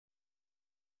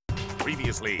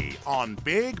Previously on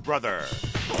Big Brother.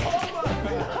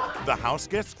 The house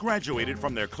guests graduated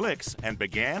from their cliques and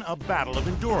began a battle of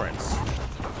endurance.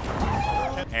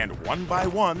 And one by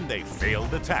one, they failed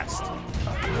the test.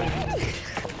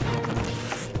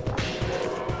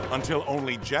 Until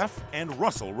only Jeff and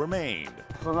Russell remained.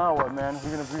 So now what, man? We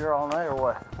gonna be here all night or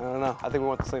what? I don't know. I think we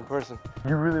want the same person.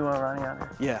 You really want Ronnie out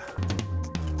here? Yeah.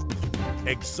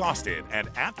 Exhausted and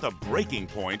at the breaking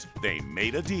point, they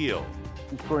made a deal.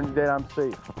 You swear to date I'm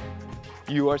safe.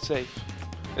 You are safe.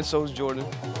 And so is Jordan.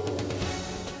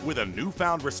 With a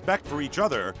newfound respect for each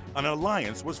other, an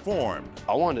alliance was formed.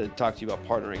 I wanted to talk to you about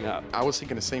partnering up. I was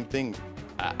thinking the same thing.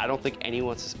 I don't think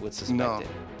anyone would suspect No. it.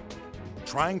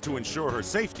 Trying to ensure her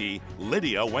safety,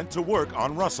 Lydia went to work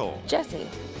on Russell. Jesse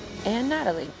and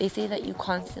Natalie, they say that you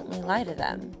constantly lie to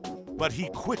them. But he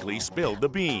quickly spilled the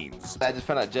beans. I just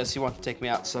found out Jesse wants to take me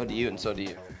out, so do you, and so do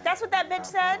you. That's what that bitch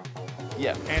said?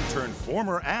 Yeah. And turned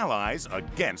former allies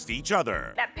against each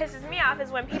other. That pisses me off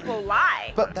is when people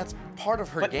lie. But that's part of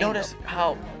her But game. notice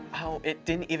how it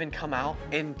didn't even come out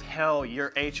until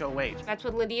your HOH. That's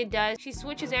what Lydia does. She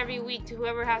switches every week to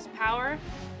whoever has power.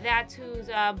 That's whose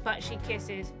butt she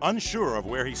kisses. Unsure of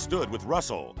where he stood with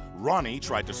Russell, Ronnie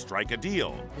tried to strike a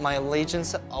deal. My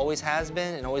allegiance always has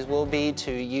been and always will be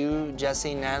to you,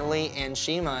 Jesse, Natalie, and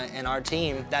Shima and our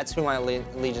team. That's who my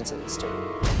allegiance is to.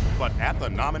 But at the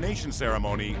nomination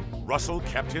ceremony, Russell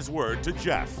kept his word to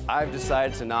Jeff. I've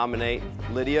decided to nominate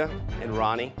Lydia and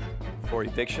Ronnie for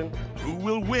eviction. Who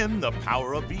will win the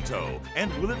power of veto?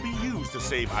 And will it be used to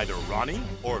save either Ronnie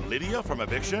or Lydia from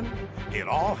eviction? It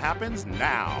all happens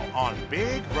now on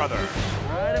Big Brother.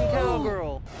 Ride him,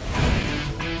 cowgirl.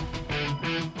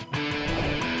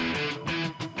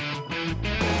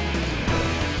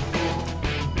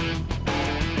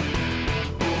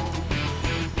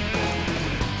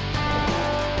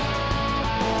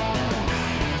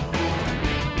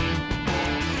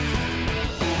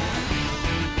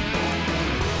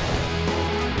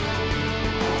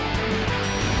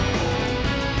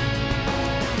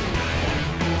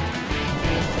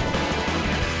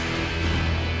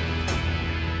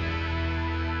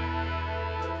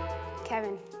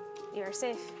 Kevin, you are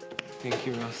safe. Thank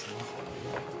you, Russell.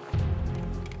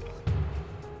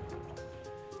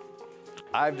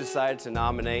 I've decided to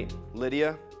nominate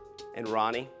Lydia and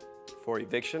Ronnie for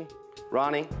eviction.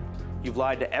 Ronnie, you've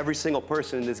lied to every single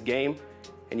person in this game,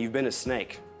 and you've been a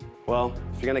snake. Well,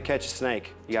 if you're gonna catch a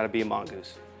snake, you gotta be a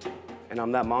mongoose. And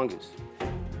I'm that mongoose.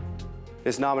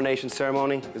 This nomination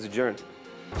ceremony is adjourned.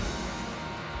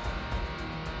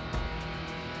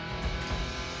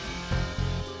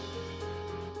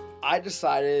 I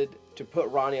decided to put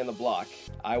Ronnie on the block.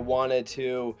 I wanted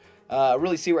to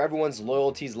really see where everyone's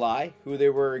loyalties lie, who they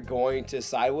were going to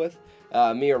side with,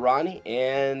 me or Ronnie,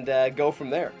 and go from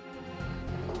there.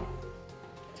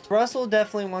 Russell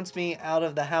definitely wants me out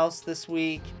of the house this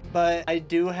week, but I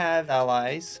do have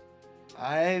allies.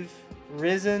 I've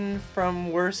risen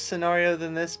from worse scenario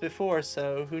than this before,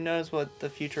 so who knows what the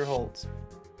future holds.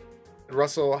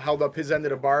 Russell held up his end of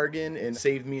the bargain and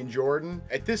saved me and Jordan.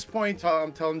 At this point,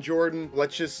 I'm telling Jordan,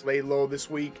 let's just lay low this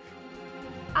week.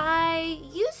 I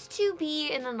used to be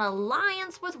in an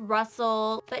alliance with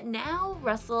Russell, but now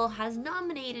Russell has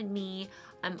nominated me.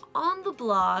 I'm on the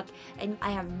block, and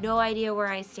I have no idea where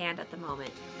I stand at the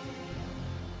moment.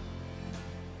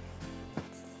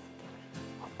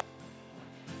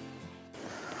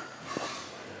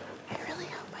 I really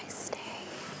hope I stay.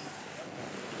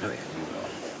 Oh, yeah, you will.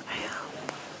 I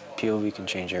hope. POV can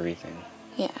change everything.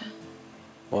 Yeah.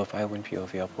 Well, if I win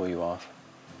POV, I'll pull you off.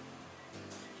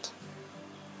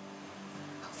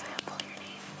 Hopefully I'll pull your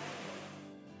name.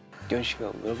 Don't you feel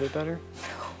a little bit better?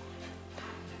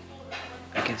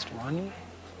 Against Ronnie?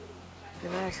 No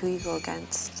matter who you go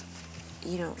against,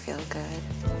 you don't feel good.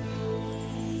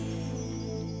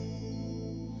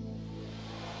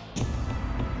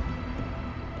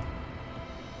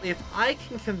 If I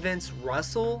can convince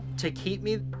Russell to keep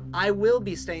me, I will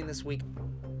be staying this week.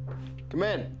 Come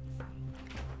in.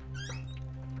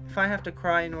 If I have to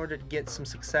cry in order to get some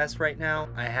success right now,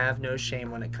 I have no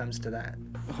shame when it comes to that.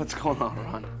 What's going on,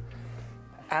 Ron?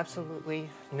 Absolutely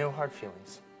no hard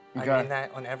feelings. I got mean it.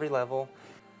 that on every level.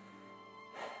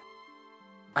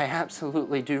 I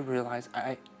absolutely do realize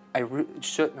I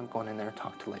shouldn't have gone in there and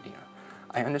talked to Lydia.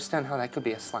 I understand how that could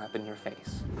be a slap in your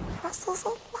face. Russell's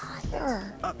a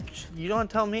liar. You don't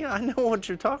tell me, I know what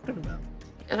you're talking about.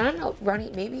 And I don't know,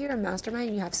 Ronnie, maybe you're a mastermind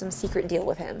and you have some secret deal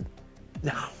with him.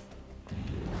 No.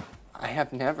 I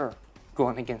have never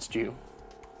gone against you.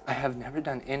 I have never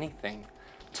done anything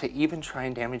to even try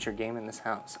and damage your game in this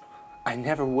house. I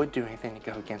never would do anything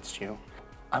to go against you.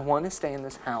 I want to stay in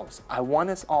this house. I want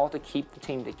us all to keep the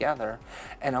team together,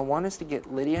 and I want us to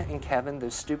get Lydia and Kevin,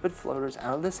 those stupid floaters,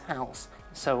 out of this house.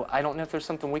 So I don't know if there's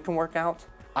something we can work out.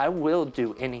 I will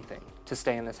do anything to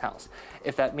stay in this house.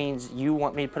 If that means you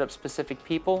want me to put up specific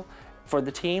people for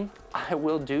the team, I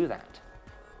will do that.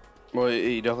 Well,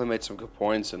 you definitely made some good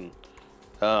points, and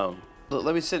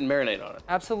let me sit and marinate on it.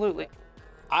 Absolutely.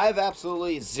 I have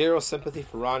absolutely zero sympathy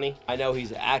for Ronnie. I know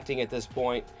he's acting at this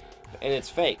point, and it's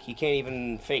fake. He can't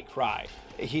even fake cry.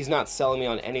 He's not selling me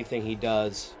on anything he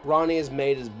does. Ronnie has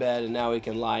made his bed, and now he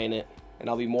can lie in it, and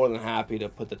I'll be more than happy to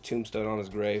put the tombstone on his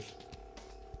grave.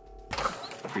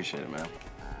 Appreciate it, man.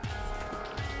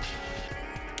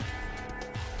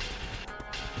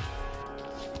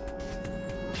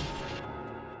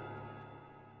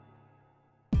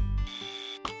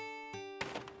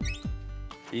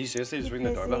 Are you seriously just ring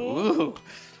the doorbell? Ooh.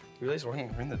 You really just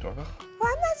ring the doorbell? Well,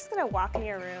 I'm not just gonna walk in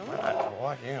your room.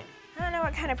 Walk in. I don't know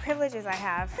what kind of privileges I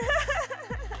have.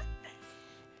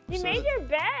 You made your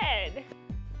bed.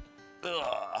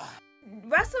 Ugh.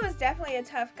 Russell is definitely a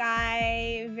tough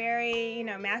guy, very, you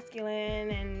know,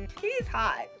 masculine, and he's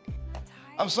hot.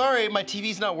 I'm sorry, my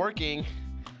TV's not working.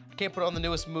 I can't put on the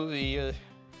newest movie.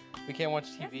 We can't watch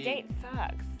TV. This date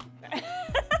sucks.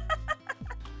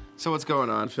 So what's going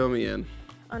on? Fill me in.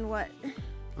 On what?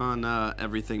 On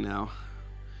everything now.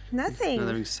 Nothing. Now that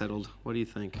everything's settled. What do you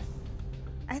think?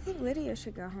 I think Lydia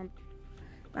should go home.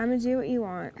 I'm gonna do what you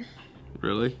want.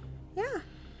 Really? Yeah,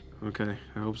 Okay,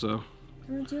 I hope so.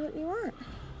 I'm gonna do what you want.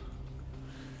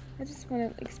 I just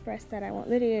want to express that I want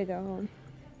Lydia to go home.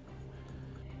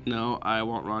 No, I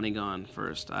want Ronnie gone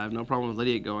first. I have no problem with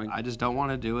Lydia going. I just don't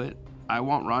want to do it. I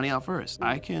want Ronnie out first.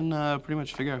 I can pretty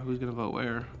much figure out who's gonna vote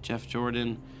where. Jeff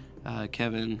Jordan,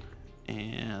 Kevin,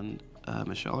 and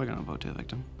Michelle are gonna vote to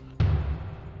evict him.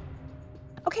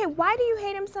 Okay, why do you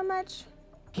hate him so much?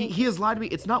 He has lied to me.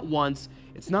 It's not once,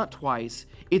 it's not twice.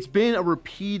 It's been a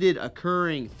repeated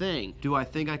occurring thing. Do I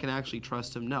think I can actually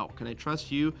trust him? No. Can I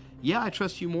trust you? Yeah, I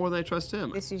trust you more than I trust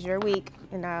him. This is your week,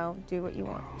 and I'll do what you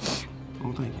want.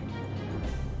 Oh, thank you.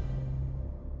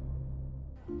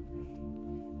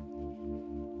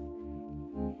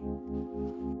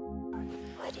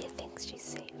 Lydia thinks she's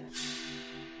safe.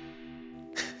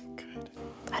 Good.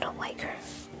 I don't like her.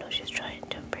 I know she's trying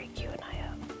to break you and I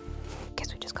up.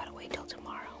 Guess we just gotta wait till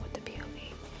tomorrow with the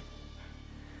POV.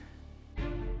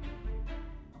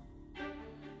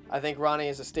 I think Ronnie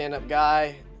is a stand-up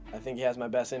guy. I think he has my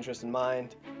best interest in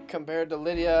mind. Compared to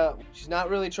Lydia, she's not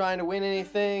really trying to win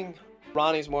anything.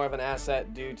 Ronnie's more of an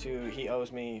asset due to he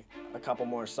owes me a couple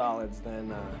more solids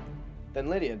than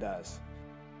Lydia does.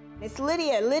 It's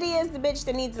Lydia. Lydia is the bitch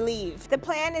that needs to leave. The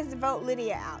plan is to vote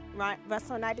Lydia out. Right?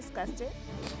 Russell and I discussed it.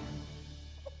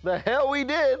 The hell we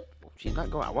did. She's not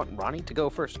going. I want Ronnie to go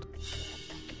first.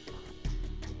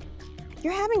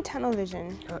 You're having tunnel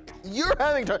vision. You're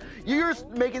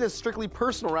making this strictly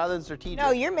personal rather than strategic.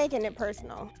 No, you're making it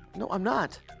personal. No, I'm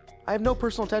not. I have no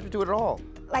personal attachment to it at all.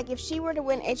 Like, if she were to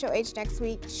win HOH next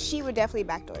week, she would definitely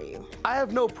backdoor you. I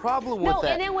have no problem with No,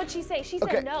 that. and then what'd she say? She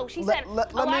Okay, said no. She let- said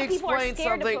let a lot me of people are explain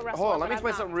scared something. to put Russell Hold on, up, let me but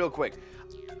explain I'm something not. real quick.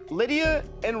 Lydia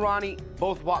and Ronnie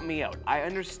both want me out. I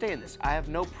understand this. I have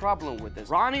no problem with this.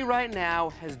 Ronnie right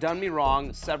now has done me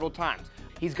wrong several times.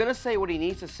 He's gonna say what he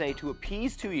needs to say to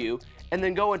appease to you and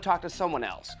then go and talk to someone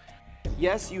else.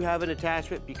 Yes, you have an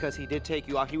attachment because he did take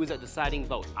you off. He was a deciding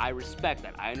vote. I respect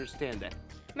that. I understand that.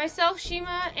 Myself,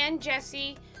 Shima, and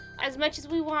Jesse, as much as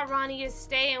we want Ronnie to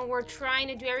stay and we're trying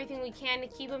to do everything we can to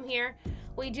keep him here,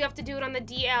 we do have to do it on the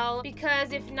DL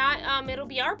because if not, it'll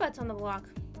be our butts on the block.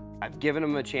 I've given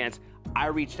him a chance. I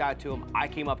reached out to him. I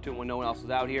came up to him when no one else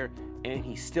was out here, and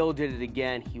he still did it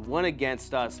again. He went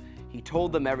against us. He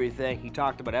told them everything. He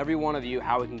talked about every one of you,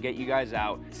 how we can get you guys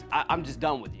out. I'm just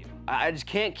done with you. I just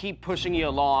can't keep pushing you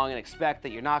along and expect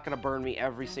that you're not gonna burn me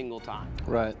every single time.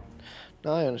 Right.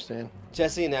 No, I understand.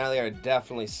 Jesse and Natalie are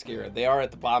definitely scared. They are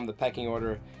at the bottom of the pecking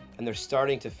order, and they're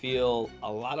starting to feel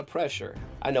a lot of pressure.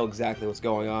 I know exactly what's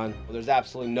going on, but there's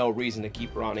absolutely no reason to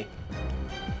keep Ronnie.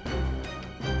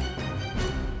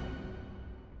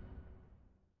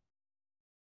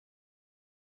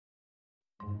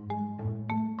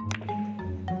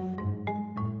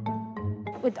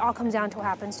 It all comes down to what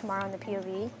happens tomorrow in the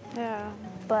POV. Yeah.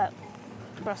 But,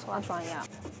 Russell, I'm flying out.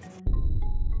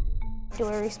 Do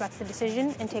we respect the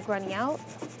decision and take Ronnie out?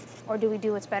 Or do we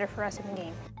do what's better for us in the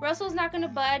game? Russell's not going to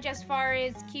budge as far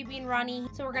as keeping Ronnie,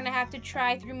 so we're going to have to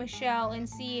try through Michelle and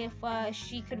see if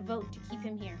she could vote to keep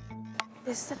him here.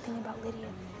 This is the thing about Lydia.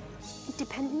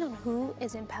 Depending on who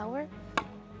is in power,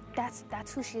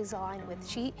 that's who she is aligned with.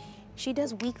 She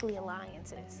does weekly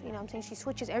alliances. You know what I'm saying? She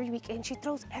switches every week and she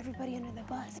throws everybody under the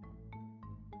bus.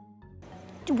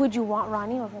 Would you want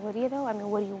Ronnie over Lydia, though? I mean,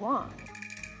 what do you want?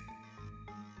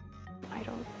 I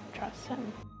don't trust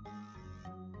him.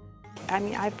 I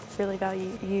mean, I really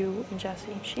value you and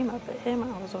Jesse and Shima, but him,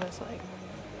 I was always like...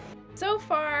 So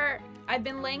far, I've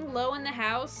been laying low in the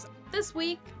house. This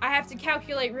week, I have to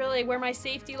calculate really where my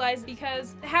safety lies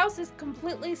because the house is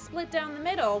completely split down the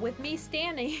middle with me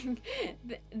standing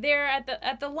there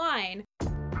at the line.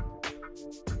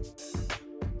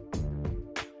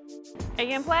 Are you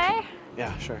gonna play?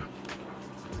 Yeah, sure.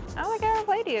 I don't think I ever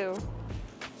played you.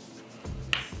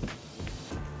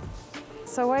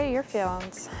 So what are your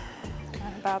feelings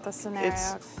about the scenario?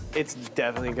 It's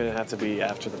definitely gonna have to be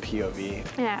after the POV.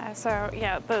 Yeah, so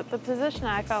yeah, the position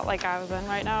I felt like I was in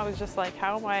right now was just like,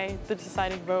 how am I the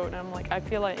deciding vote? And I'm like, I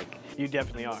feel like... You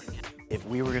definitely are. If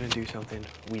we were gonna do something,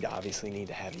 we'd obviously need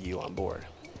to have you on board.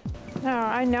 No,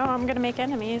 I know I'm gonna make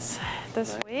enemies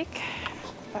this week,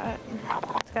 but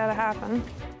it's gotta happen.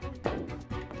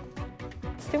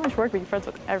 It's too much work being friends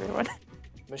with everyone.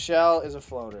 Michelle is a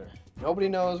floater. Nobody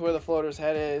knows where the floater's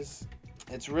head is.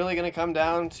 It's really gonna come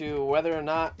down to whether or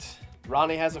not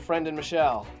Ronnie has a friend in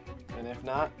Michelle. And if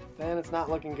not, then it's not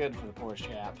looking good for the poor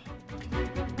chap.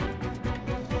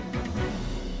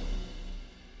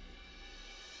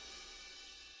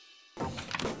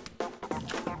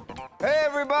 Hey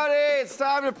everybody, it's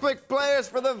time to pick players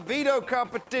for the veto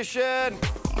competition.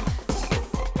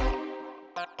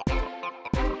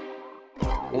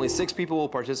 Only 6 people will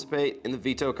participate in the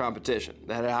veto competition.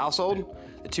 The head of household,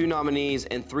 the 2 nominees,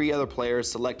 and 3 other players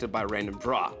selected by random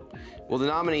draw. Will the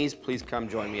nominees please come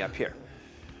join me up here?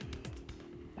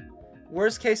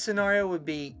 Worst case scenario would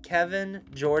be Kevin,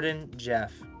 Jordan,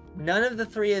 Jeff. None of the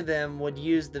 3 of them would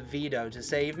use the veto to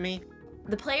save me.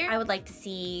 The player I would like to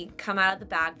see come out of the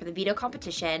bag for the veto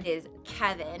competition is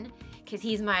Kevin, because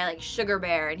he's my like sugar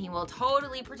bear and he will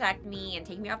totally protect me and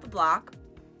take me off the block.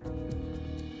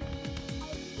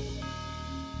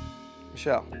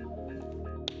 Michelle.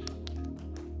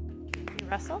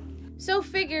 Russell? So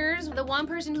figures the one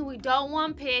person who we don't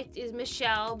want picked is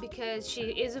Michelle because she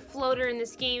is a floater in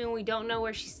this game and we don't know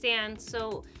where she stands.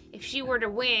 So if she were to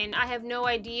win, I have no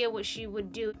idea what she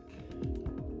would do.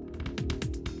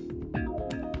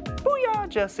 Booyah,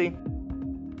 Jesse.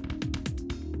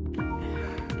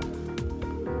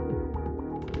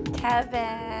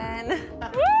 Kevin.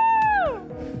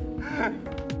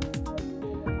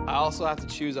 I also have to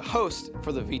choose a host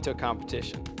for the veto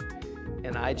competition.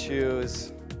 And I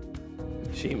choose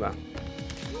Shima.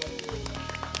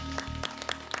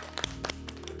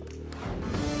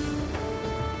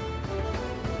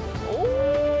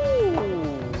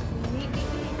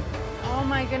 Oh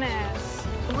my goodness.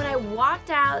 When I walked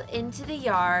out into the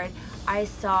yard, I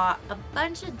saw a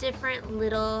bunch of different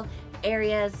little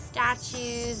areas,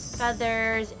 statues,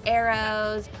 feathers,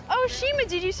 arrows. Oh, Shima,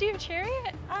 did you see your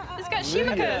chariot? It's got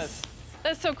Shima. Yes.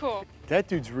 That's so cool. That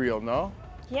dude's real, no?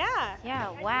 Yeah. Yeah,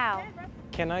 wow.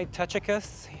 Can I touch a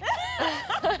kiss?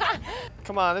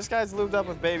 Come on, this guy's lubed up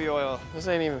with baby oil. This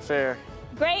ain't even fair.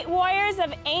 Great warriors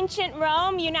of ancient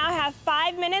Rome, you now have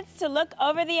 5 minutes to look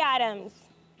over the items.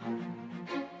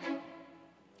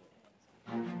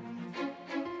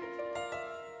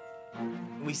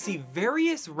 We see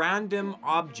various random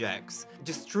objects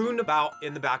just strewn about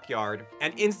in the backyard,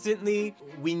 and instantly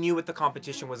we knew what the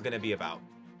competition was going to be about.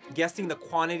 Guessing the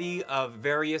quantity of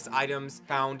various items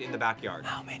found in the backyard.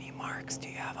 How many marks do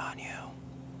you have on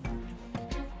you?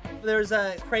 There's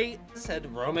a crate that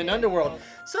said Roman underworld,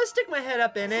 so I stick my head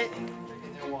up in it.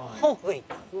 Holy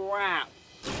crap.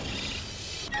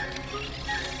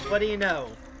 What do you know?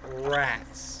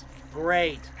 Rats.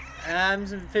 Great. I'm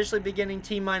officially beginning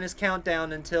T-minus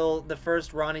countdown until the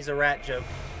first Ronnie's a rat joke.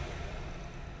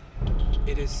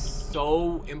 It is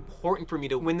so important for me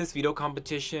to win this veto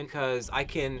competition because I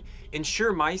can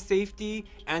ensure my safety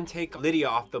and take Lydia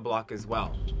off the block as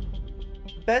well.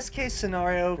 Best case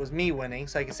scenario was me winning,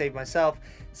 so I could save myself.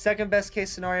 Second best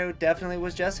case scenario definitely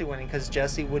was Jesse winning, because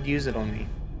Jesse would use it on me.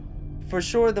 For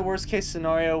sure, the worst case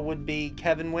scenario would be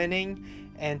Kevin winning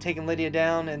and taking Lydia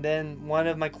down, and then one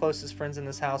of my closest friends in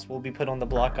this house will be put on the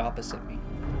block opposite me.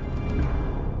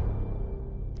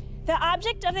 The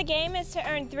object of the game is to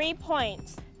earn 3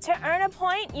 points. To earn a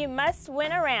point, you must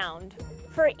win a round.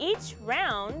 For each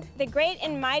round, the great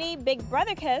and mighty Big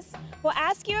Brotherkus will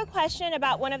ask you a question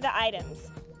about one of the items.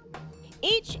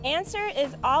 Each answer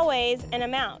is always an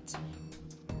amount.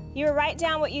 You will write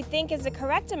down what you think is the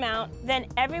correct amount, then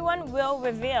everyone will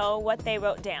reveal what they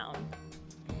wrote down.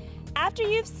 After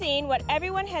you've seen what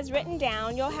everyone has written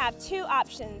down, you'll have 2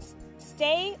 options,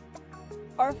 stay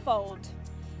or fold.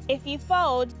 If you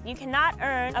fold, you cannot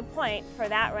earn a point for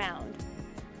that round.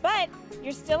 But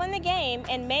you're still in the game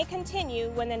and may continue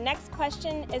when the next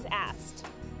question is asked.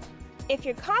 If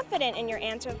you're confident in your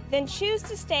answer, then choose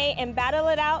to stay and battle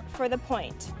it out for the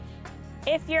point.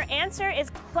 If your answer is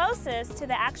closest to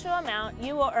the actual amount,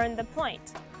 you will earn the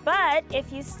point. But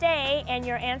if you stay and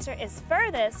your answer is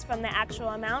furthest from the actual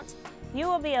amount, you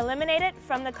will be eliminated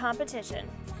from the competition.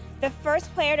 The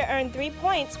first player to earn 3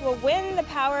 points will win the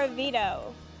power of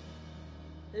veto.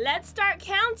 Let's start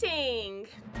counting.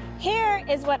 Here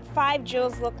is what 5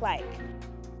 jewels look like.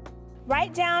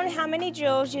 Write down how many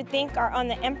jewels you think are on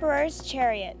the Emperor's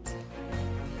chariot.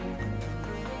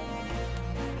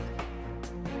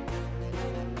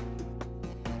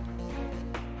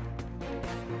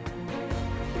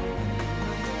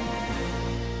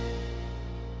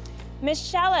 Miss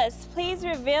Shellis, please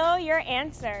reveal your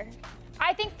answer.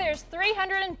 I think there's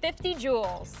 350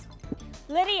 joules.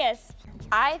 Lydius.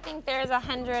 I think there's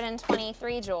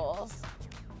 123 joules.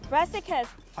 Russicus.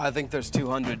 I think there's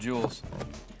 200 joules.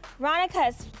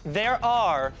 Ronicus. There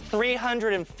are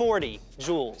 340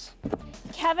 joules.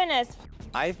 Kevinus.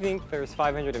 I think there's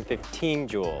 515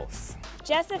 joules.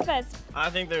 Jessiphus. I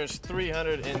think there's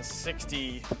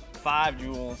 365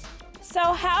 joules.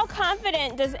 So how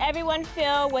confident does everyone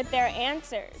feel with their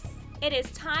answers? It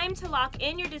is time to lock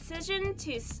in your decision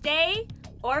to stay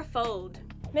or fold.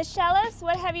 Miss Shellis,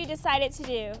 what have you decided to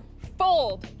do?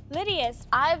 Fold. Lydius.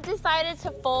 I've decided to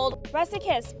fold.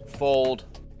 Russicus. Fold.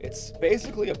 It's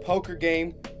basically a poker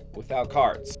game without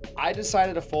cards. I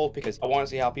decided to fold because I want to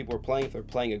see how people are playing, if they're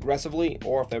playing aggressively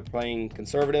or if they're playing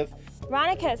conservative.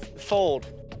 Ronicus. Fold.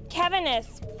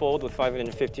 Kevinus. Fold with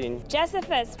 515.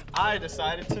 Jessiphus. I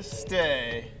decided to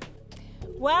stay.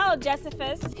 Well,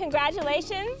 Jessiphus,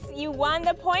 congratulations. You won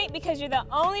the point because you're the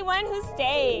only one who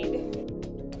stayed.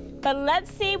 But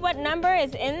let's see what number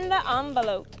is in the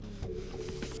envelope.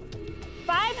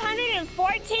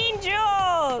 514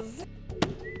 joules.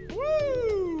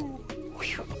 Woo!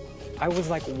 I was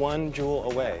like 1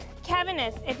 joule away.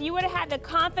 Kevinus, if you would have had the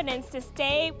confidence to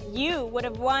stay, you would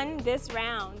have won this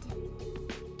round.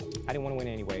 I didn't want to win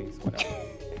anyways, whatever.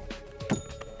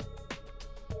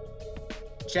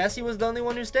 Jesse was the only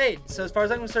one who stayed, so as far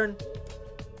as I'm concerned,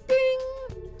 ding!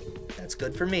 That's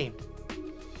good for me.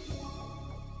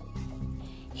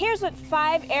 Here's what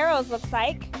 5 arrows looks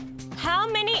like. How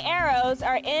many arrows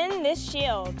are in this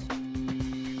shield?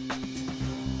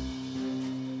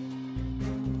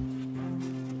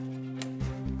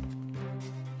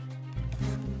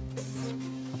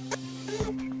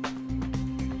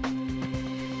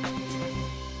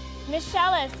 Miss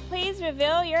Shellis, please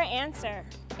reveal your answer.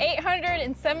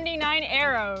 879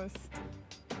 arrows.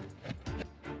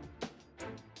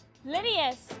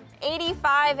 Lydius.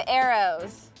 85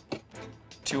 arrows.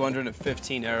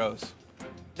 215 arrows.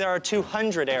 There are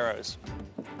 200 arrows.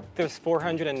 There's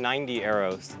 490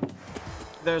 arrows.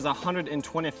 There's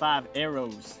 125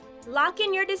 arrows. Lock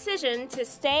in your decision to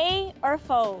stay or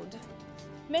fold.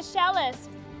 Miss Shellis.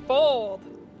 Fold.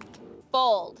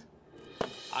 Fold.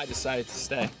 I decided to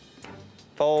stay.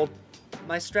 Fold.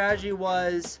 My strategy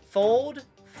was fold,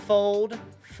 fold,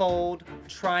 fold,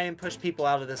 try and push people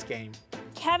out of this game.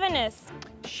 Kevinus.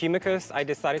 Shimicus, I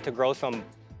decided to grow some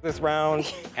this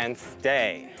round and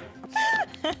stay.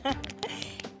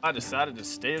 I decided to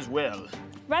stay as well.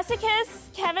 Russicus,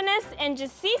 Kevinus, and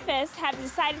Josephus have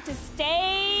decided to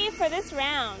stay for this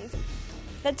round.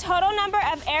 The total number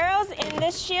of arrows in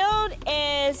this shield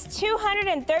is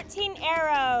 213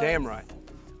 arrows. Damn right.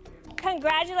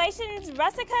 Congratulations,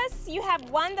 Russicus. You have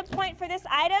won the point for this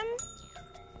item.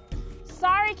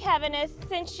 Sorry, Kevinus,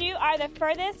 since you are the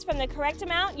furthest from the correct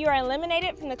amount, you are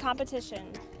eliminated from the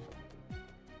competition.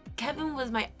 Kevin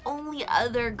was my only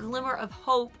other glimmer of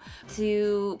hope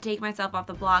to take myself off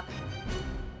the block.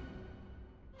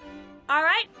 All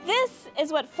right, this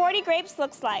is what 40 grapes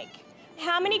looks like.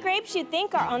 How many grapes you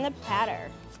think are on the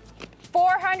platter?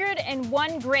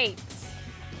 401 grapes.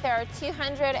 There are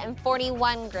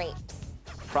 241 grapes.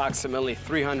 Approximately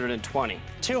 320.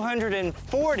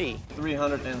 240.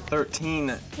 313.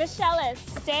 Miss Shellis,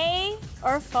 stay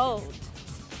or fold?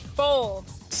 Fold.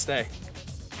 Stay.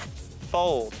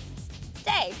 Fold.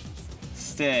 Stay.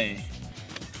 Stay.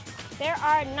 There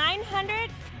are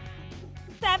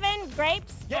 907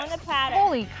 grapes on the platter.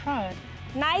 Holy crud.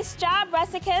 Nice job,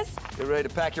 Russicus. Get ready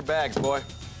to pack your bags, boy.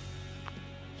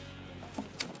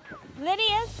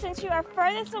 Lydia, since you are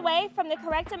furthest away from the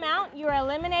correct amount, you are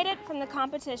eliminated from the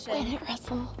competition. Win it,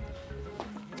 Russell.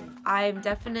 I'm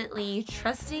definitely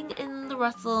trusting in the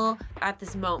Russell at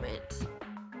this moment.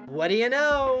 What do you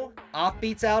know?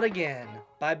 Offbeat's out again.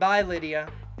 Bye-bye, Lydia.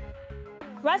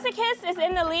 Russicus is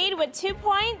in the lead with 2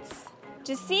 points.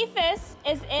 Josephus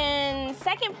is in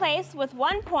second place with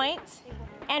 1 point,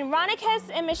 and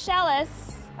Ronicus and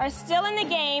Michellus are still in the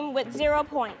game with 0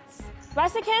 points.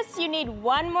 Russicus, you need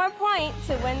 1 more point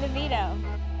to win the veto.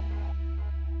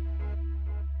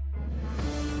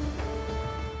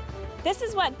 This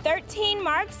is what 13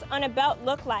 marks on a belt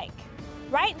look like.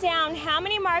 Write down how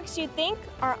many marks you think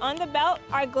are on the belt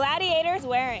our gladiators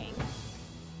wearing.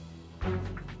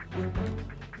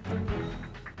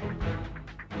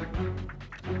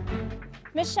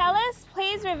 Michellus,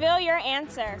 please reveal your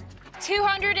answer.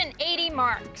 280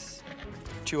 marks.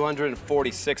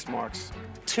 246 marks.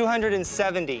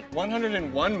 270.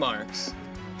 101 marks.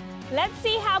 Let's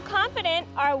see how confident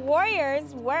our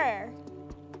warriors were.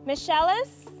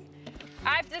 Michellus?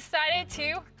 I've decided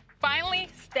to finally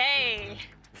stay.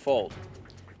 Fold.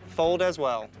 Fold as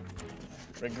well.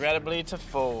 Regrettably to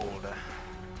fold.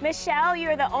 Michelle,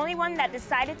 you're the only one that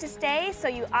decided to stay, so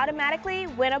you automatically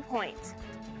win a point.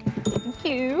 Thank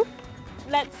you.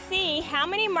 Let's see how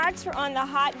many marks were on the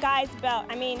hot guy's belt.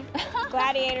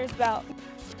 Gladiator's belt.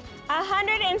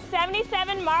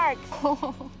 177 marks.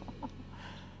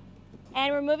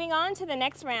 And we're moving on to the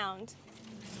next round.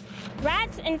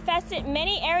 Rats infested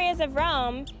many areas of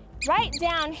Rome. Write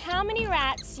down how many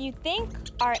rats you think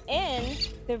are in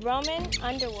the Roman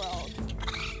underworld.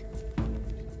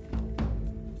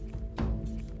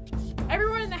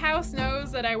 Everyone in the house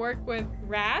knows that I work with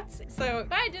rats, so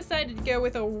I decided to go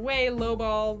with a way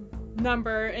lowball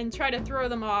number and try to throw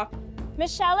them off.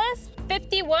 Michellus?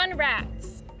 51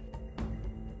 rats.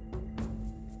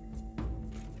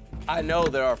 I know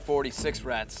there are 46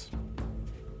 rats.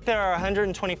 There are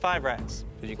 125 rats.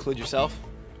 Did you include yourself?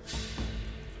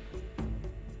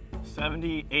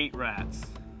 78 rats.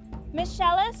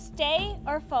 Michellus, stay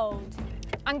or fold?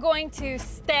 I'm going to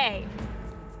stay.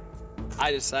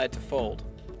 I decide to fold.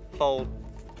 Fold.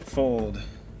 Fold.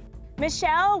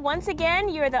 Michelle, once again,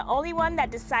 you're the only one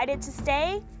that decided to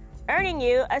stay, earning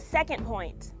you a 2nd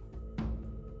point.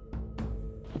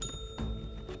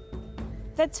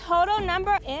 The total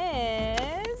number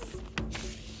is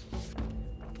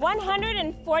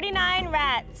 149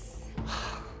 rats.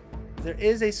 There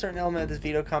is a certain element of this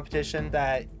veto competition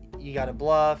that you gotta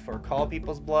bluff or call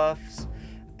people's bluffs.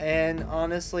 And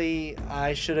honestly,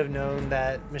 I should have known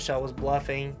that Michelle was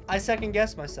bluffing. I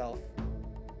second-guessed myself.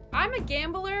 I'm a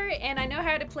gambler and I know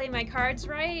how to play my cards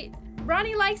right.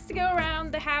 Ronnie likes to go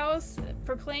around the house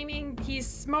proclaiming he's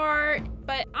smart,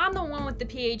 but I'm the one with the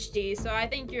PhD, so I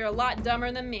think you're a lot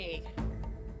dumber than me.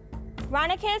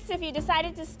 Ronicus, if you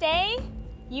decided to stay,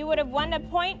 you would have won a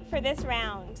point for this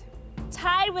round.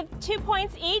 Tied with 2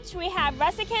 points each, we have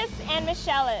Russicus and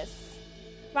Michellus.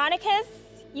 Ronicus,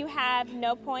 you have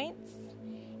no points.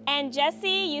 And Jesse,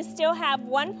 you still have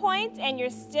 1 point and you're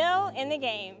still in the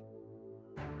game.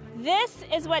 This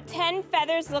is what 10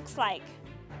 feathers looks like.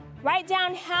 Write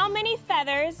down how many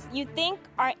feathers you think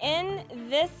are in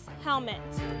this helmet.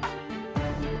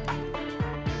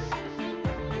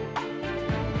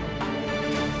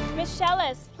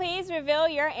 Michellus, please reveal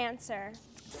your answer.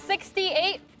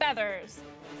 68 feathers.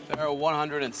 There are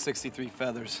 163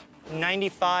 feathers.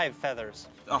 95 feathers.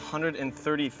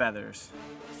 130 feathers.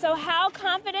 So how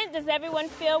confident does everyone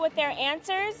feel with their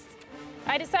answers?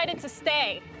 I decided to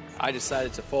stay. I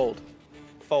decided to fold.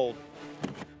 Fold.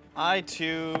 I,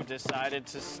 too, decided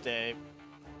to stay.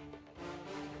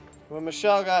 When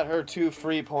Michelle got her 2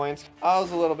 free points, I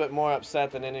was a little bit more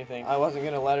upset than anything. I wasn't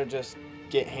going to let her just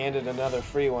get handed another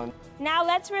free one. Now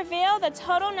let's reveal the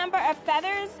total number of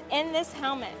feathers in this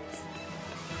helmet.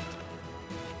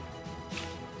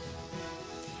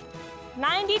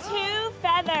 92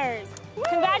 feathers.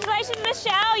 Congratulations,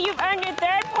 Michelle. You've earned your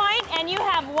 3rd point and you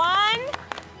have won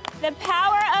the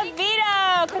power of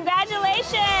veto.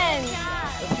 Congratulations.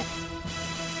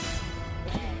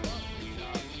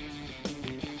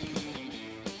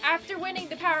 After winning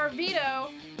the power of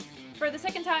veto for the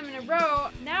 2nd time in a row,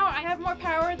 now I have more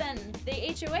power than the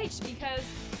HOH because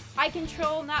I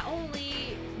control not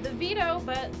only the veto,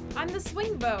 but I'm the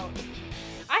swing vote.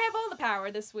 I have all the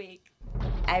power this week.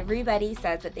 Everybody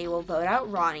says that they will vote out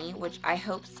Ronnie, which I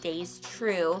hope stays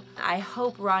true. I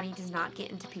hope Ronnie does not get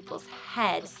into people's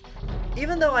heads.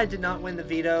 Even though I did not win the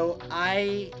veto,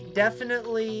 I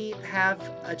definitely have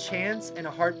a chance and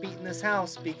a heartbeat in this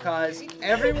house because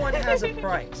everyone has a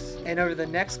price. And over the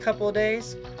next couple of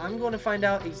days, I'm going to find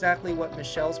out exactly what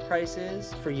Michelle's price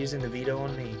is for using the veto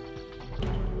on me.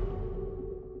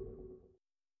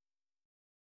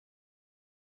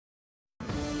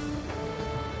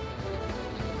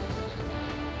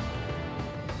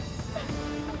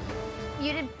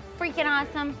 You did freaking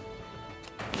awesome.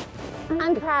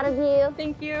 I'm proud of you.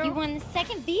 Thank you. You won the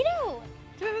 2nd veto.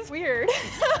 It was weird.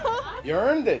 You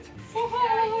earned it.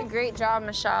 Great job,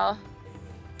 Michelle.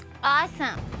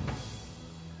 Awesome.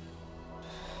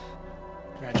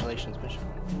 Congratulations, Michelle.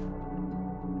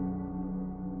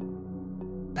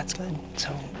 That's good. So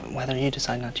whether you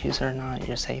decide not to use it or not,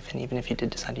 you're safe. And even if you did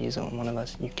decide to use it on one of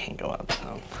us, you can't go up,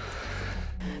 so.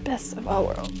 Best of all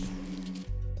worlds.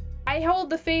 I hold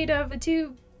the fate of the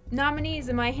 2 nominees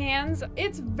in my hands.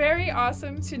 It's very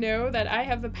awesome to know that I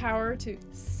have the power to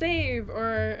save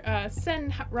or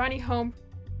send Ronnie home.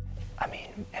 I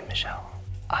mean, and Michelle,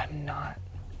 I'm not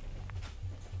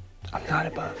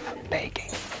above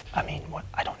begging. I mean,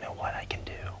 I don't know what I can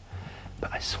do,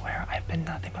 but I swear I've been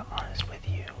nothing but honest with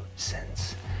you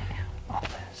since all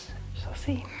this. So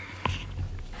see,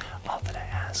 all that I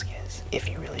ask is, if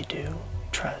you really do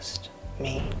trust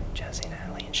me, Jesse,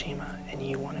 Natalie, and Shima, and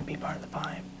you want to be part of the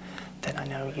 5, then I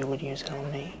know you would use it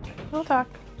on me. We'll talk.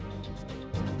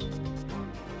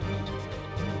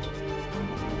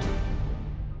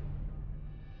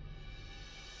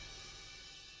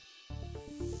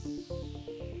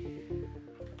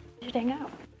 You should hang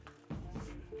out.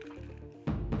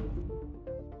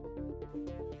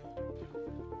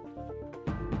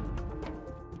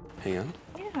 Hang on.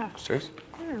 Yeah. Upstairs?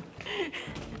 Yeah.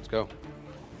 Let's go.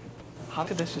 How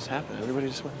did this just happen? Everybody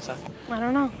just went inside. I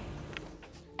don't know.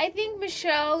 I think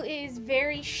Michelle is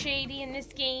very shady in this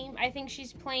game. I think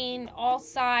she's playing all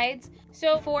sides.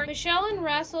 So for Michelle and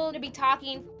Russell to be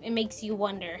talking, it makes you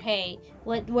wonder, hey,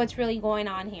 what's really going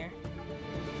on here?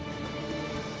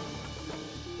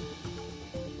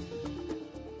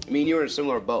 I mean, you're in a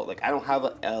similar boat. Like, I don't have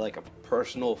a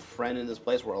personal friend in this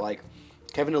place where, like,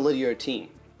 Kevin and Lydia are a team.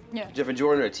 Yeah. Jeff and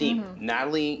Jordan are a team.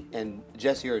 Natalie and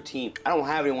Jesse are a team. I don't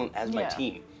have anyone as my Yeah.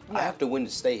 team. Yeah. I have to win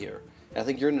to stay here. And I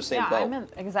think you're in the same boat. I'm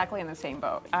exactly in the same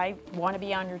boat. I want to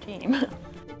be on your team.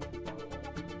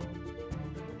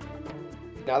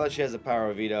 Now that she has the power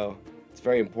of veto, it's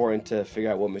very important to figure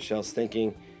out what Michelle's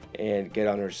thinking and get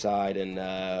on her side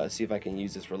and see if I can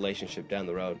use this relationship down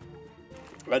the road.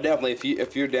 But definitely,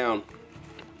 if you're down,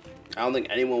 I don't think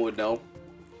anyone would know.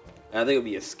 And I think it would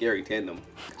be a scary tandem.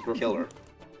 We're killer.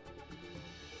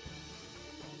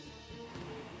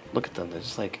 Look at them. They're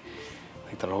just like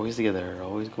they're always together,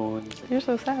 always going. You're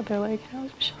so sad. They're like, how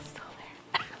is Michelle still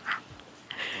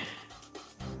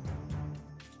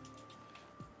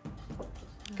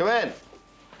there? Come in.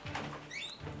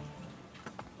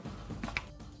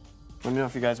 Let me know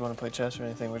if you guys want to play chess or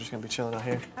anything. We're just gonna be chilling out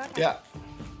here. Yeah.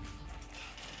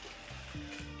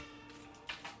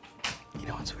 You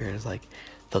know what's weird is like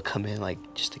they'll come in like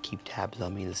just to keep tabs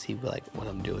on me to see like what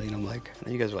I'm doing. And I'm like, I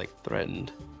know you guys are like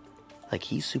threatened. Like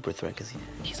he's super threatened because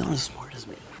he's not as smart as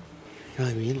me. You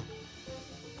know what I mean?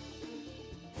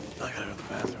 I gotta go to the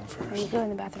bathroom first. You go in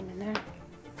the bathroom in there.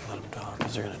 Let them talk,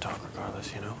 because they're gonna talk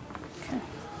regardless, you know? Okay.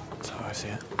 That's how I see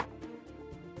it.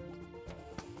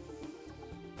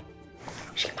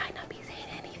 She might not be saying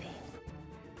anything.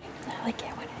 I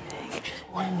can't win anything. She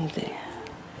doesn't want anything.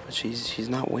 But she's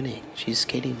not winning. She's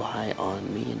skating by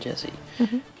on me and Jesse.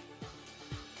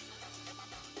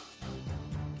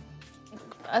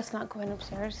 Us not going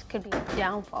upstairs could be a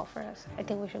downfall for us. I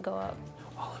think we should go up.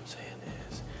 All I'm saying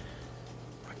is,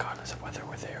 regardless of whether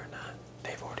we're there or not,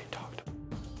 they've already talked.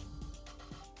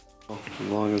 Well, as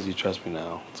long as you trust me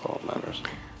now, that's all that matters.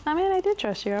 I mean, I did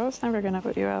trust you. I was never going to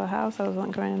put you out of the house. I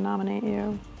wasn't going to nominate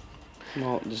you.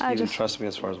 Well, just trust me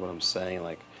as far as what I'm saying,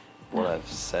 like what I've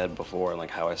said before and like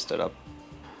how I stood up.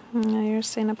 No, you're a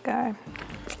stand-up guy.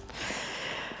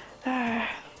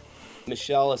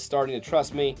 Michelle is starting to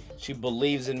trust me. She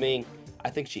believes in me. I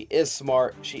think she is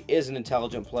smart. She is an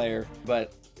intelligent player,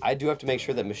 but I do have to make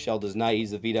sure that Michelle does not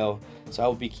use the veto, so I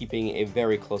will be keeping a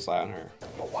very close eye on her.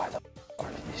 But why the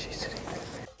is she sitting there?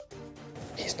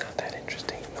 He's not that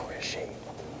interesting, nor is she.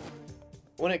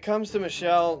 When it comes to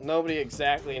Michelle, nobody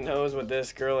exactly knows what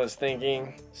this girl is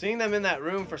thinking. Seeing them in that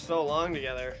room for so long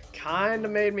together kinda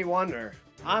made me wonder.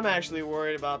 I'm actually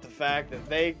worried about the fact that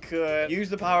they could use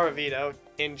the power of veto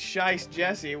and shice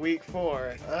Jesse week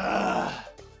 4. Ugh.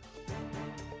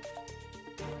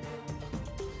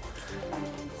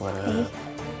 What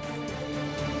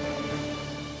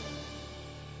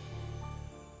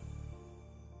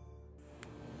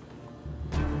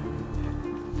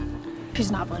She's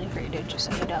not voting for you, dude,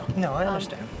 just so you know. No, I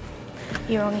understand.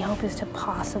 Your only hope is to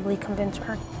possibly convince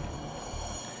her.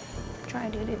 Try,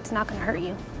 dude. It's not gonna hurt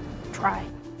you. Try.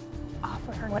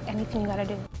 Offer her anything you gotta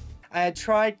do. I had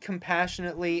tried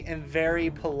compassionately and very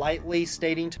politely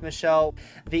stating to Michelle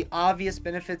the obvious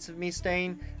benefits of me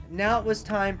staying. Now it was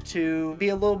time to be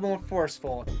a little more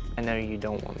forceful. I know you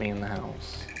don't want me in the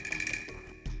house.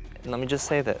 And let me just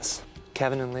say this.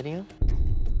 Kevin and Lydia,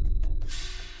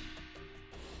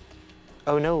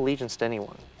 owe no allegiance to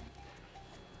anyone.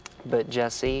 But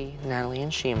Jesse, Natalie,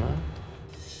 and Shima,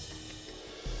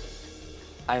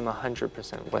 I'm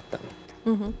 100% with them.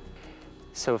 Mm-hmm.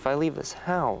 So if I leave this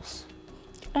house,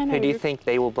 I know who do you you're- think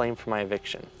they will blame for my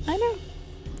eviction? I know.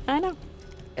 I know.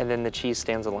 And then the cheese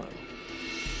stands alone.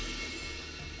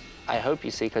 I hope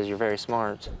you see, because you're very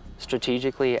smart.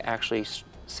 Strategically, it actually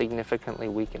significantly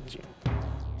weakens you.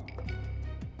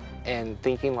 And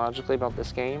thinking logically about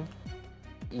this game,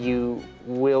 you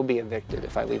will be evicted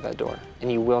if I leave that door,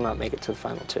 and you will not make it to the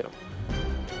final two.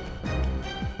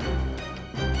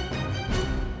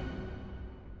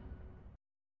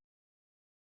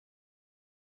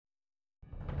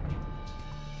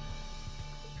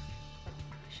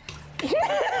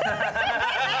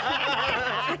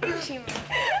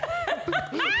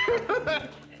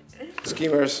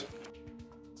 Schemers.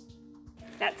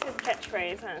 That's his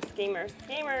catchphrase, huh? Schemers.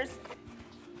 Schemers.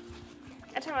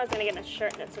 I told him I was gonna get a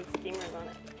shirt that said Schemers on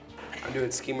it. I'm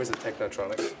doing Schemers at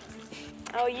Technotronics.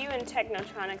 Oh, you and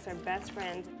Technotronics are best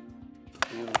friends.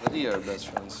 You and Lydia are best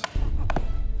friends.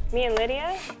 Me and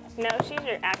Lydia? No,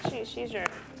 she's your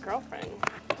girlfriend.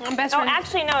 I'm best Oh, friend.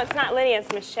 actually, no, it's not Lydia,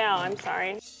 it's Michelle. I'm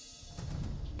sorry.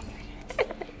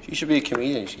 You should be a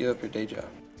comedian. You should give up your day job.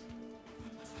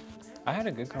 I had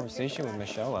a good conversation with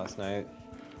Michelle last night.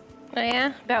 Oh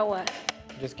yeah? About what?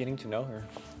 Just getting to know her.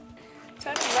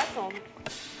 So did Russell.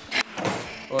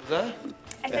 What was that?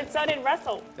 I said, so did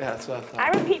Russell. Yeah, that's what I thought.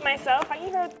 I repeat myself. You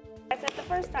heard I said the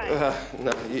first time.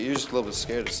 No, you're just a little bit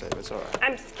scared to say, but it's all right.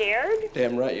 I'm scared?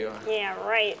 Damn right you are. Yeah,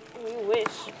 right. You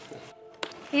wish.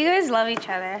 You guys love each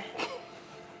other.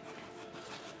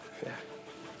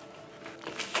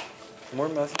 More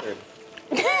mustard.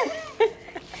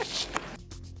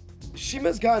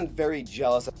 Shima's gotten very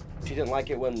jealous. She didn't like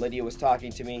it when Lydia was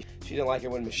talking to me. She didn't like it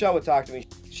when Michelle would talk to me.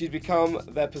 She's become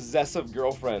that possessive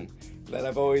girlfriend that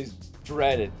I've always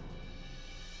dreaded.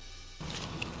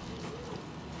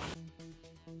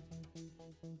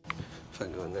 If I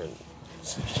can go in there and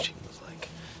she was like,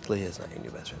 Lydia's not your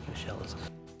new best friend, Michelle is.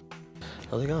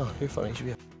 I was like, oh, you're funny. You should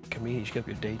be a comedian. You should give up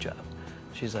your day job.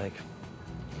 She's like,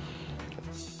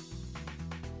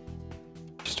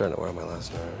 she's starting to wear my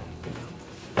last nerve. You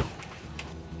know?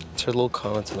 It's her little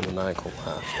comments and a maniacal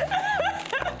laugh.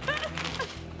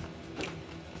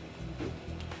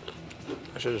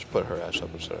 I should just put her ass up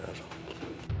instead of herself.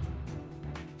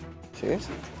 See?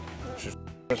 She's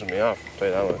pissing me off, I'll tell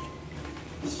you that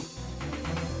much.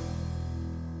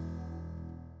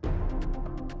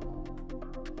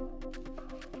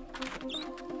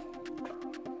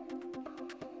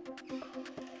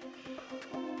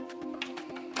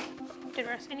 Did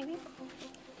Russ say anything?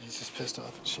 He's just pissed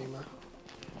off at Shima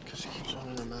because she keeps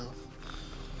running her mouth.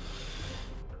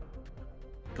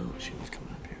 Oh, Shima's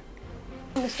coming up here.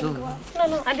 I'm just gonna go out.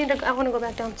 No, I want to go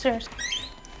back downstairs.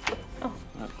 What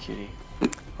up, cutie?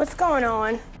 What's going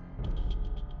on?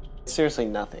 Seriously,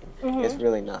 nothing. Mhm. It's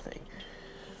really nothing.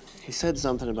 He said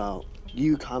something about,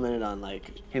 you commented on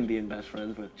like him being best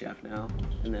friends with Jeff now,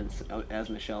 and then as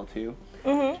Michelle too.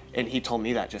 Mhm. And he told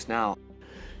me that just now.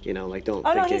 You know, like don't Oh,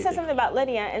 no, think he said anything. something about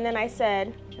Lydia, and then I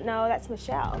said, no, that's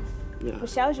Michelle. Yeah.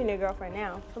 Michelle's your new girlfriend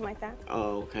now, something like that.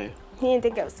 Oh, okay. He didn't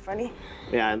think it was funny.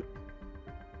 Yeah.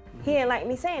 He didn't like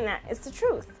me saying that. It's the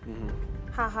truth. Mhm.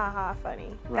 Ha ha ha,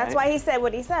 funny. Right. That's why he said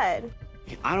what he said.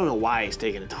 I don't know why he's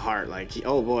taking it to heart. Like,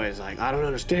 oh boy, it's like, I don't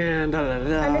understand. Da, da, da,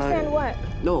 da. Understand what?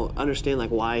 No, understand like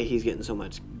why he's getting so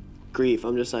much grief.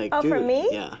 I'm just like, Oh, dude. for me?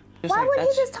 Yeah. Why would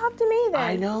he just talk to me then?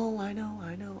 I know. I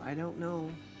don't know.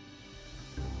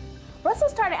 Russell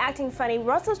started acting funny.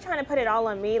 Russell's trying to put it all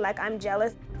on me, like I'm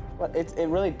jealous. Well, it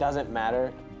really doesn't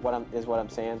matter what I'm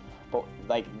saying. But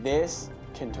like this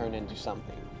can turn into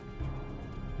something.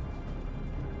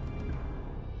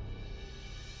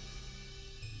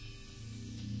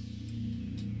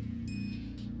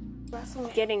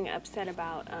 Russell's getting upset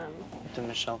about, The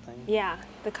Michelle thing? yeah,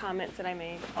 the comments that I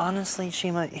made. Honestly,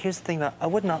 Shima, here's the thing that I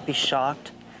would not be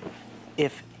shocked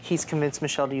if he's convinced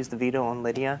Michelle to use the veto on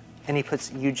Lydia and he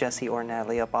puts you, Jesse, or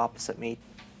Natalie up opposite me.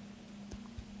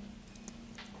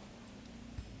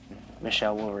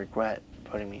 Michelle will regret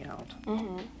putting me out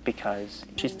Mhm. because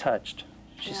she's touched.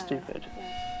 She's Yeah. stupid.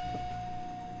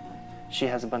 She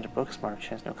has a bunch of book smarts. She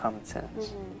has no common sense.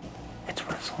 Mhm. It's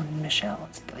Russell and Michelle.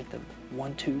 It's like the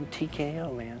 1-2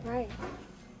 TKO, man. Right.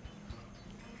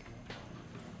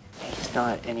 He's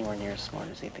not anywhere near as smart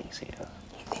as he thinks he is.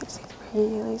 He thinks he's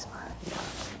really smart.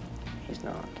 He's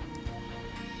not.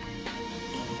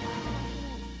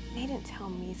 He didn't tell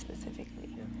me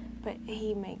specifically, but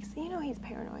he makes, you know, he's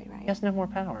paranoid, right? He has no more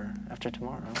power after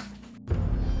tomorrow.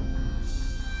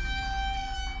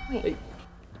 Wait.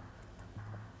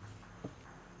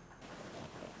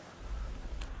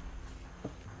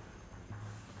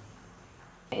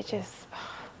 it just,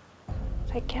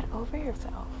 like, get over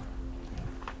yourself.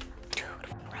 Dude,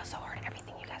 Russell heard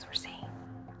everything you guys were saying.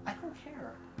 I don't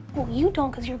care. Well, you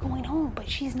don't because you're going home, but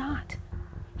she's not.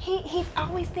 He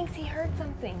always thinks he heard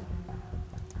something.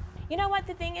 You know what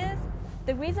the thing is?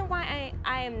 The reason why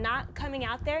I am not coming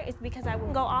out there is because I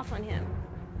will go off on him.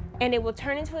 And it will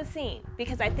turn into a scene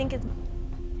because I think it's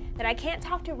that I can't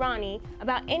talk to Ronnie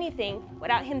about anything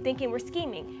without him thinking we're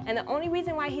scheming. And the only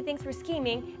reason why he thinks we're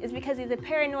scheming is because he's a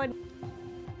paranoid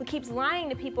who keeps lying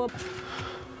to people.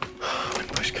 When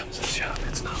push comes to shove,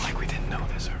 it's not like we didn't know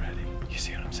this already. You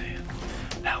see what I'm saying?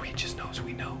 Now he just knows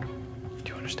we know.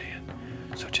 Do you understand?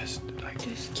 So just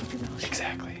keep your mouth shut.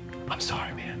 Exactly. I'm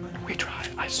sorry, man. We tried.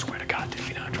 I swear to God, did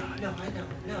we not try? No, I know.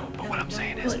 No. But what I'm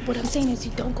saying is... What I'm saying is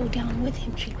you don't go down with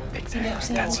him, Shima.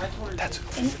 Exactly. That's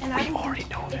we already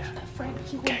know that.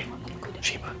 Okay,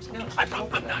 Shima,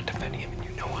 I'm not defending him, and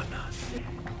you know I'm not.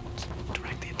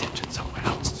 Direct the attention somewhere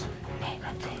else. Hey,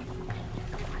 that's it.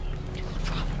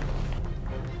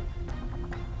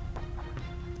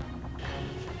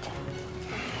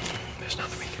 There's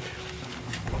nothing we can do.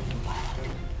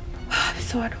 I'm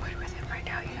so annoyed with him right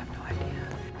now, you have no idea.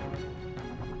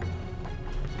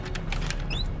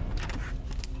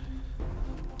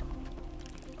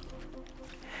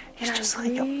 And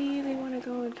I really want to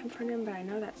go and confront him, but I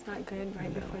know that's not good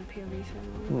right before the POV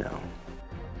ceremony. No.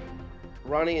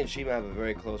 Ronnie and Shima have a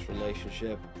very close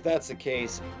relationship. If that's the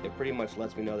case, it pretty much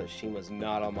lets me know that Shima's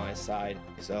not on my side,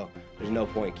 so there's no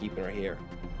point keeping her here.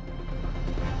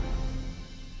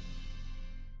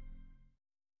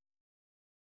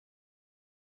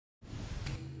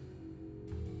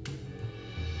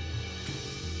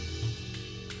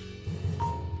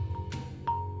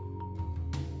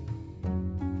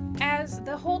 As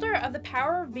the holder of the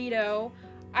power of veto,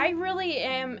 I really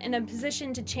am in a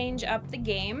position to change up the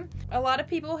game. A lot of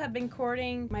people have been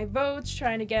courting my votes,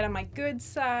 trying to get on my good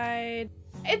side.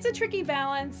 It's a tricky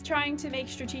balance, trying to make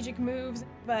strategic moves,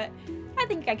 but I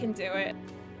think I can do it.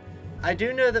 I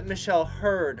do know that Michelle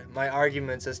heard my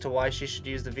arguments as to why she should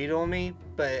use the veto on me,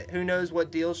 but who knows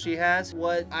what deals she has,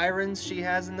 what irons she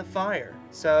has in the fire.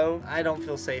 So I don't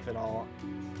feel safe at all.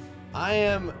 I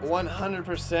am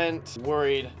 100%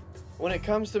 worried. When it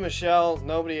comes to Michelle,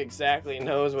 nobody exactly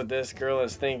knows what this girl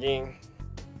is thinking.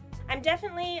 I'm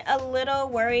definitely a little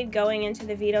worried going into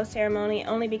the veto ceremony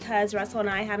only because Russell and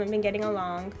I haven't been getting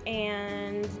along.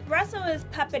 And Russell is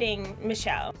puppeting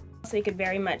Michelle. So he could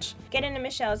very much get into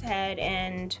Michelle's head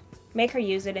and make her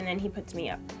use it, and then he puts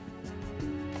me up.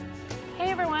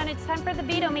 Hey everyone, it's time for the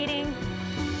veto meeting.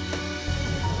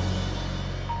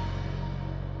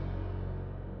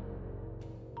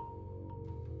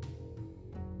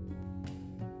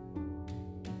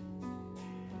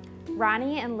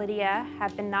 Ronnie and Lydia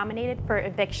have been nominated for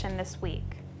eviction this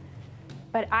week,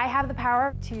 but I have the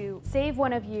power to save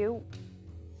one of you.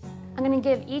 I'm going to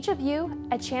give each of you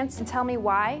a chance to tell me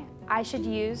why I should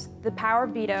use the power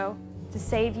of veto to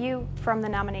save you from the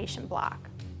nomination block.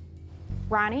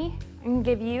 Ronnie, I'm going to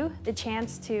give you the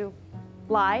chance to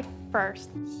lie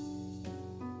first.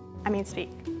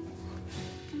 Speak.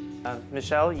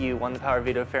 Michelle, you won the power of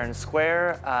veto fair and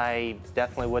square. I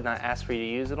definitely would not ask for you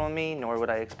to use it on me, nor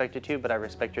would I expect you to, but I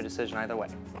respect your decision either way.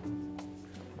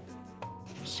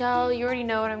 Michelle, you already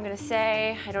know what I'm gonna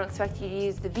say. I don't expect you to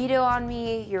use the veto on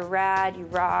me. You're rad, you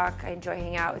rock. I enjoy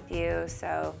hanging out with you,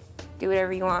 so do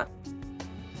whatever you want.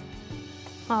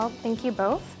 Well, thank you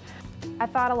both. I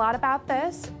thought a lot about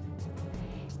this,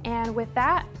 and with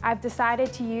that, I've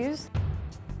decided to use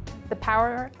the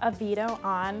power of veto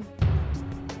on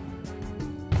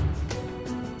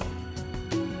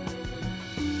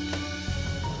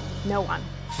no one.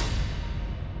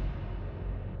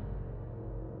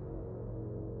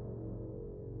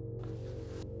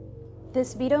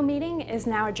 This veto meeting is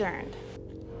now adjourned.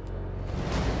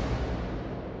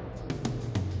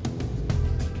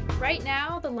 Right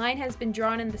now, the line has been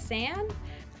drawn in the sand.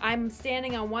 I'm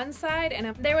standing on one side and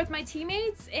I'm there with my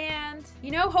teammates, and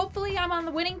hopefully I'm on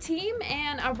the winning team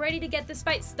and I'm ready to get this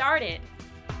fight started.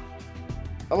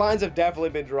 The lines have definitely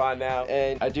been drawn now,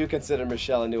 and I do consider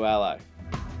Michelle a new ally.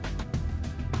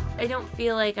 I don't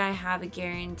feel like I have a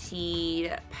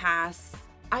guaranteed pass.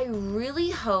 I really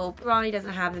hope Ronnie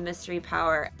doesn't have the mystery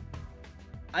power.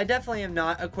 I definitely am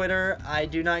not a quitter. I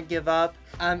do not give up.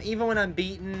 Even when I'm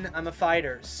beaten, I'm a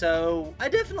fighter. So I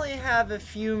definitely have a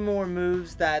few more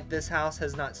moves that this house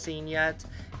has not seen yet,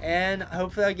 and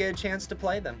hopefully I get a chance to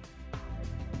play them.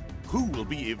 Who will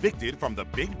be evicted from the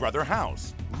Big Brother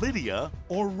house, Lydia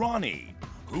or Ronnie?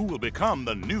 Who will become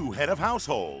the new head of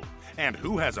household? And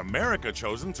who has America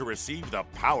chosen to receive the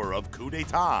power of coup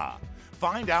d'etat?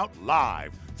 Find out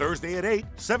live Thursday at 8,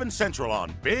 7 Central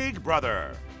on Big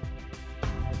Brother.